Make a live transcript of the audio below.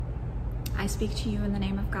I speak to you in the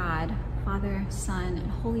name of God, Father, Son, and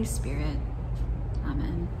Holy Spirit.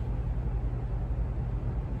 Amen.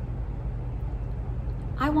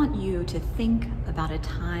 I want you to think about a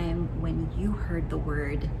time when you heard the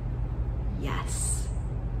word yes.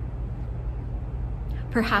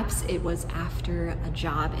 Perhaps it was after a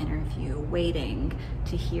job interview, waiting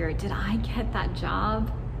to hear, did I get that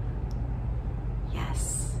job?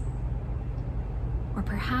 Yes. Or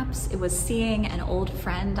perhaps it was seeing an old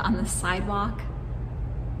friend on the sidewalk,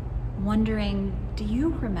 wondering, do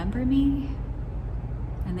you remember me?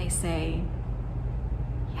 And they say,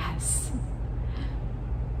 yes.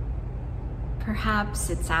 Perhaps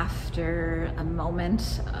it's after a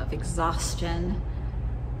moment of exhaustion,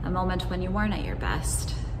 a moment when you weren't at your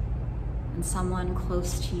best, and someone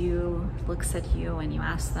close to you looks at you and you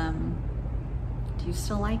ask them, do you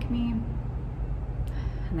still like me?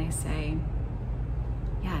 And they say,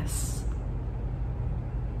 yes.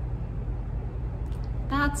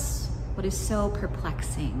 That's what is so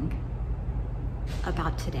perplexing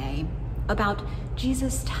about today, about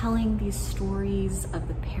Jesus telling these stories of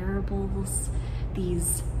the parables,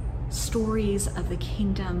 these stories of the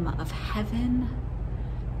kingdom of heaven.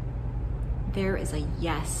 There is a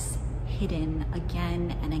yes hidden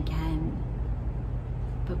again and again.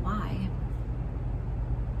 But why?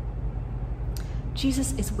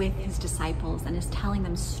 Jesus is with his disciples and is telling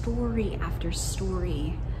them story after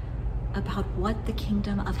story about what the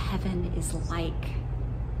kingdom of heaven is like.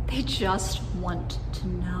 They just want to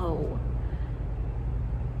know.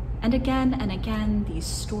 And again, these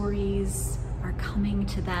stories are coming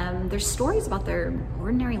to them. They're stories about their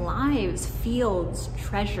ordinary lives, fields,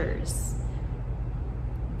 treasures,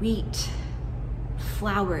 wheat,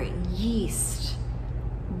 flour, yeast,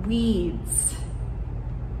 weeds,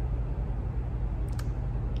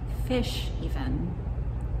 fish even.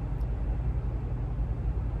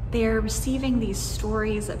 They're receiving these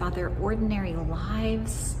stories about their ordinary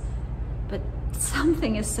lives, but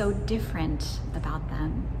something is so different about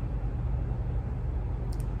them.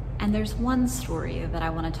 And there's one story that I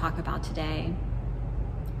want to talk about today,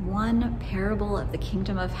 one parable of the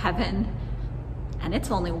kingdom of heaven, and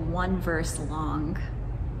it's only one verse long.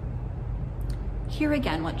 Hear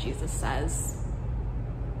again what Jesus says.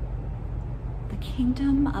 The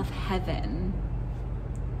kingdom of heaven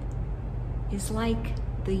is like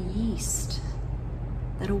the yeast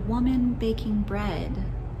that a woman baking bread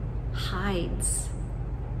hides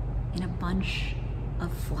in a bunch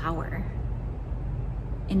of flour.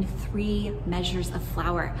 In 3 measures of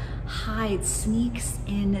flour, hides, sneaks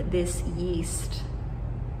in this yeast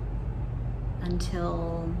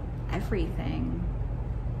until everything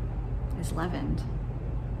is leavened.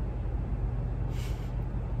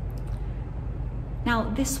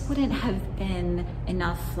 Now, this wouldn't have been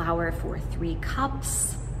enough flour for 3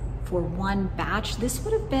 cups, for 1 batch. This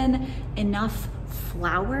would have been enough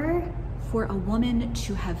flour for a woman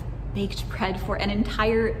to have baked bread for an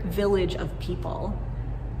entire village of people.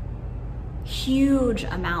 Huge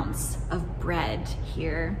amounts of bread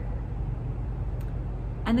here.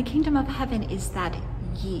 And the kingdom of heaven is that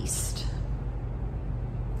yeast.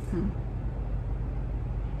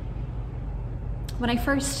 When I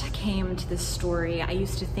first came to this story, I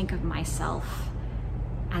used to think of myself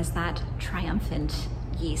as that triumphant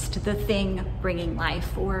yeast, the thing bringing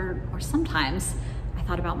life, or sometimes I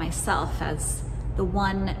thought about myself as the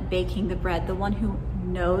one baking the bread, the one who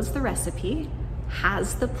knows the recipe,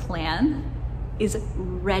 has the plan, is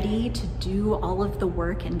ready to do all of the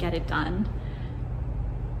work and get it done.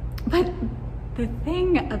 But the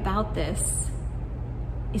thing about this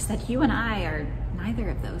is that you and I are neither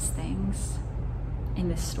of those things in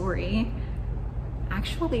this story.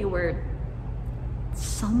 Actually, we're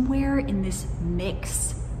somewhere in this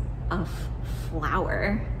mix of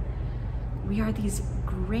flour. We are these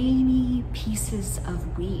grainy pieces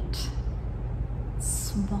of wheat,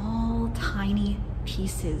 small, tiny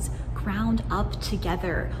pieces ground up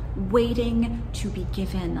together, waiting to be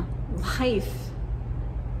given life.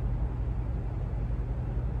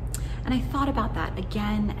 And I thought about that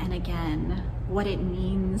again and again, what it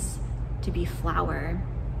means to be flour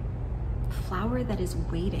that is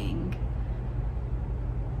waiting.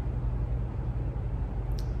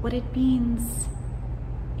 What it means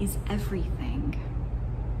is everything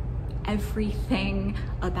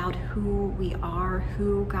about who we are,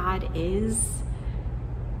 who God is.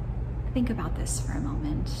 Think about this for a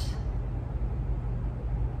moment.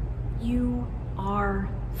 You are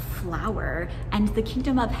flour, and the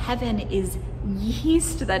kingdom of heaven is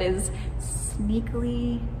yeast that is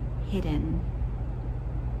sneakily hidden.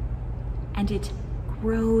 And it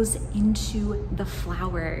grows into the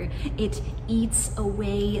flour. It eats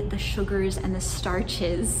away the sugars and the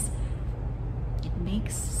starches. It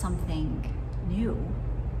makes something new.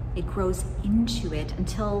 It grows into it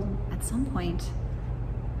until at some point,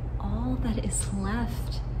 all that is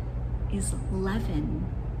left is leavened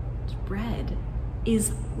bread,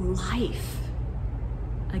 is life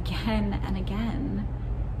again and again.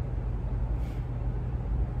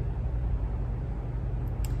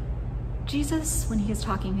 Jesus, when he is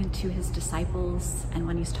talking to his disciples and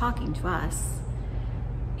when he's talking to us,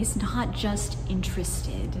 is not just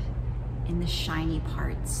interested in the shiny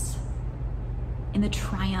parts, in the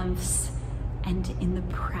triumphs and in the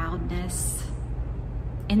proudness,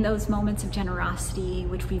 in those moments of generosity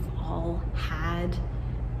which we've all had.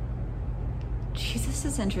 Jesus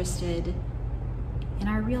is interested in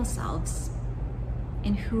our real selves,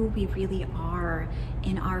 in who we really are,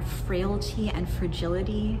 in our frailty and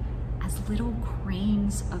fragility as little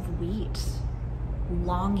grains of wheat,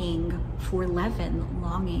 longing for leaven,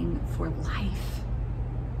 longing for life.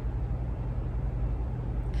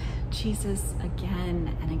 Jesus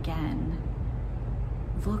again and again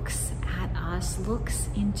looks at us, looks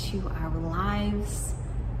into our lives,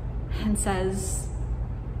 and says,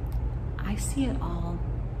 I see it all.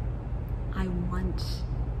 I want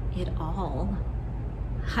it all.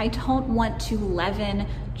 I don't want to leaven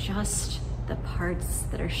just the parts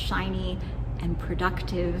that are shiny and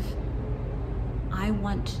productive. I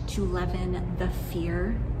want to leaven the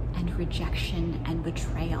fear and rejection and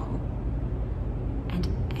betrayal and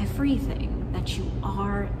everything that you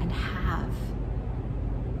are and have.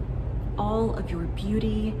 All of your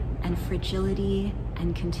beauty and fragility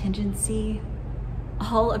and contingency,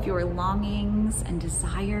 all of your longings and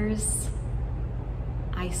desires.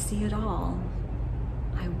 I see it all.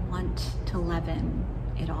 I want to leaven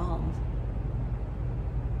it all.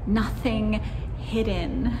 Nothing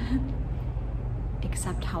hidden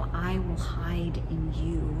except how I will hide in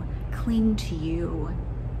you, cling to you,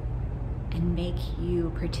 and make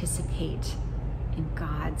you participate in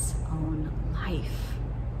God's own life.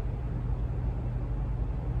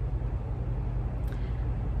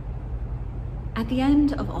 At the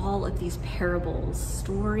end of all of these parables,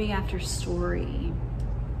 story after story,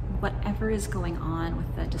 whatever is going on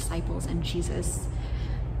with the disciples and Jesus,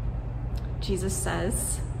 Jesus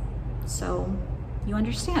says, so you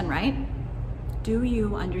understand, right? Do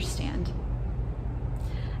you understand?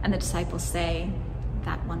 And the disciples say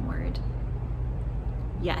that one word,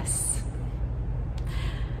 yes.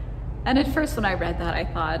 And at first when I read that, I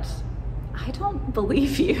thought, I don't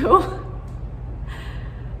believe you.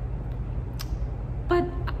 But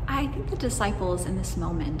I think the disciples in this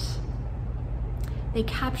moment, they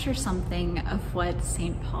capture something of what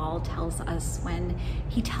St. Paul tells us when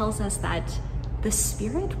he tells us that the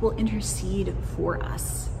Spirit will intercede for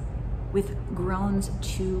us with groans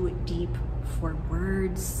too deep for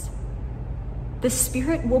words. The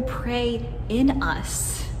Spirit will pray in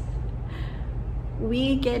us.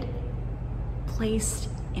 We get placed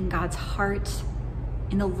in God's heart,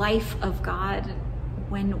 in the life of God,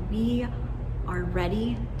 when we are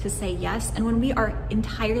ready to say yes, and when we are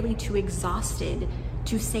entirely too exhausted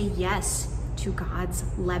to say yes to God's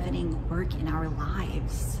leavening work in our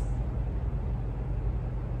lives.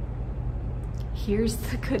 Here's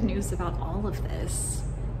the good news about all of this.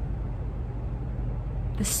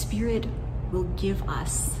 The Spirit will give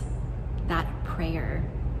us that prayer,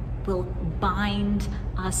 will bind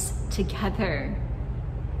us together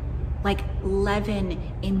like leaven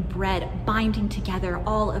in bread, binding together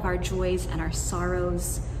all of our joys and our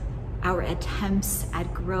sorrows, our attempts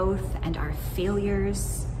at growth and our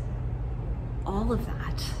failures. All of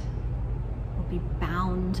that will be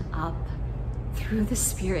bound up through the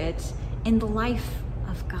Spirit in the life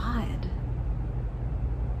of God.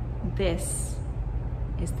 This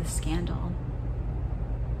is the scandal.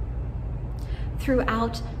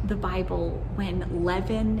 Throughout the Bible, when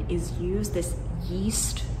leaven is used, this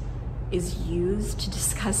yeast is used to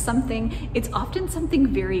discuss something, it's often something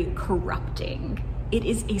very corrupting. It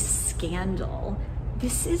is a scandal.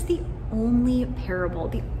 This is the only parable,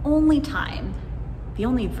 the only time, the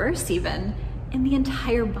only verse even, in the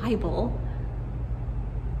entire Bible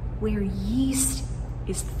where yeast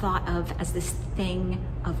is thought of as this thing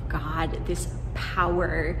of God, this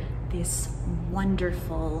power, this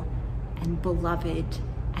wonderful and beloved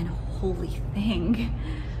and holy thing.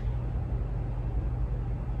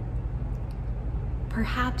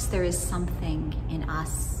 Perhaps there is something in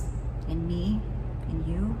us, in me, in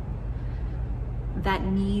you, that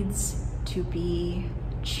needs to be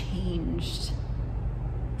changed.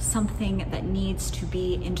 Something that needs to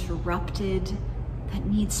be interrupted, that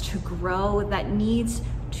needs to grow, that needs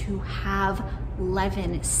to have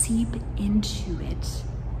leaven seep into it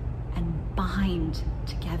and bind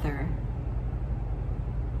together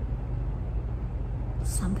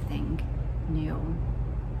something new.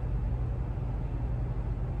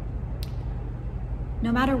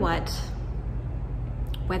 No matter what,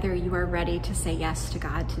 whether you are ready to say yes to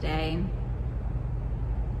God today,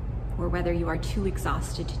 or whether you are too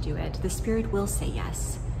exhausted to do it, the Spirit will say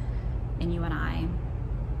yes in you and I,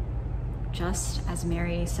 just as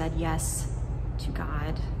Mary said yes to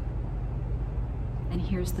God. And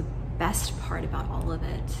here's the best part about all of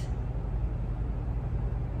it.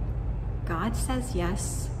 God says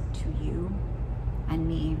yes to you and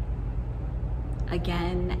me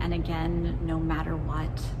again and again, no matter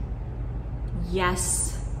what.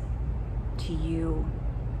 Yes to you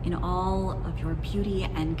in all of your beauty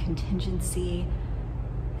and contingency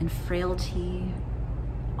and frailty,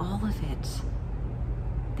 all of it.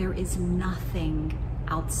 There is nothing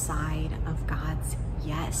outside of God's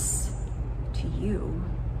yes to you.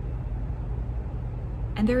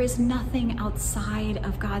 And there is nothing outside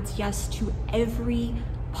of God's yes to every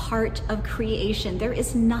part of creation. There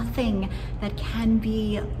is nothing that can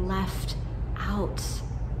be left out.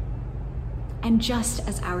 And just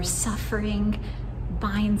as our suffering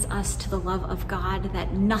binds us to the love of God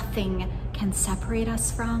that nothing can separate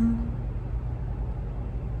us from,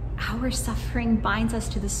 our suffering binds us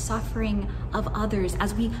to the suffering of others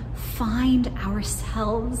as we find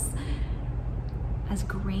ourselves as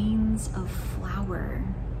grains of flour,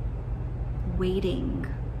 waiting,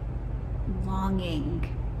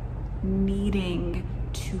 longing, needing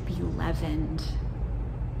to be leavened.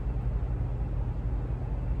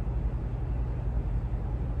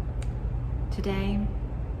 Today,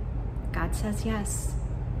 God says yes.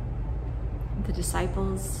 The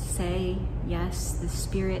disciples say yes. The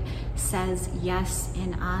Spirit says yes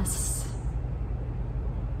in us.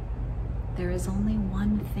 There is only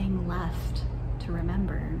one thing left to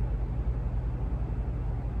remember.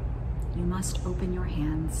 You must open your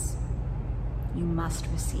hands. You must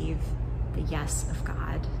receive the yes of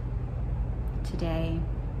God today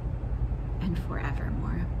and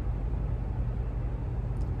forevermore.